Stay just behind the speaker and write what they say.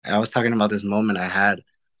I was talking about this moment I had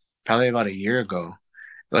probably about a year ago.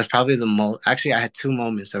 It was probably the most, actually, I had two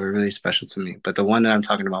moments that were really special to me, but the one that I'm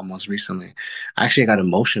talking about most recently, I actually got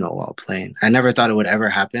emotional while playing. I never thought it would ever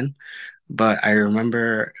happen, but I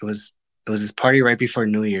remember it was this party right before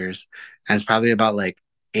New Year's, and it's probably about like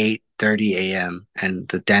 8:30 a.m. and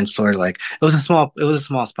the dance floor, like it was a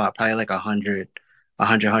small spot, probably like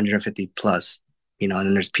 150 plus, and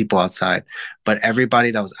then there's people outside, but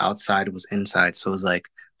everybody that was outside was inside, so it was like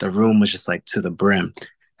the room was just like to the brim.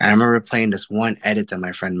 And I remember playing this one edit that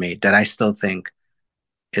my friend made that I still think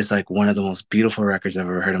is like one of the most beautiful records I've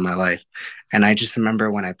ever heard in my life. And I just remember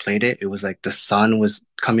when I played it, it was like the sun was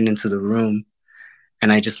coming into the room,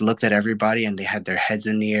 and I just looked at everybody and they had their heads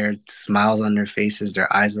in the air, smiles on their faces,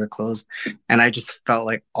 their eyes were closed. And I just felt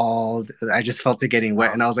like I just felt it getting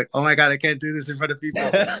wet. And I was like, oh my God, I can't do this in front of people.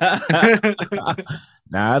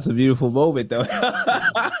 Nah, that's a beautiful moment though.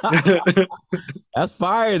 That's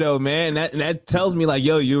fire though, man. That tells me like,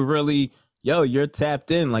 you're tapped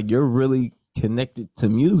in. Like you're really connected to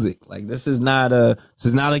music. Like this is not a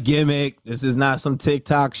gimmick. This is not some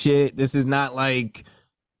TikTok shit. This is not like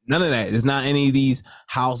none of that. It's not any of these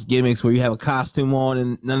house gimmicks where you have a costume on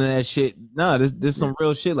and none of that shit. No, this some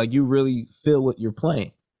real shit. Like you really feel what you're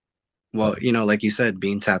playing. Well, like you said,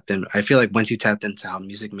 being tapped in, I feel like once you tapped into how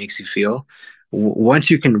music makes you feel, once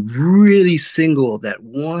you can really single that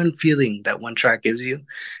one feeling that one track gives you,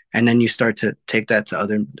 and then you start to take that to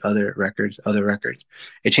other records,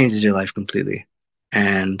 it changes your life completely.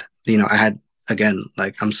 And I had, again,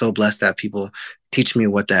 like, I'm so blessed that people teach me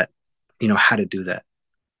what that, how to do that.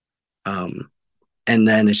 Um, and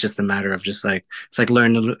then it's just a matter of just like it's like you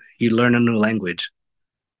learn a new language.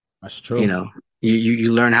 That's you true. know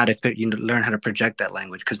you learn how to project that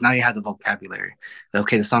language because now you have the vocabulary.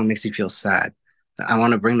 Okay, the song makes you feel sad. I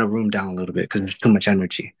want to bring the room down a little bit because there's too much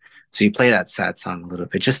energy, so you play that sad song a little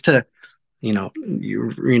bit just to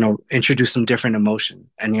introduce some different emotion,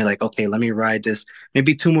 and you're like, okay, let me ride this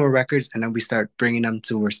maybe two more records, and then we start bringing them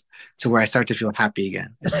to where I start to feel happy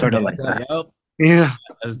again. It's sort of like that. Yep. Yeah.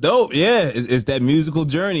 That's dope. Yeah, it's that musical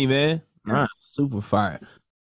journey, man. All right, super fire.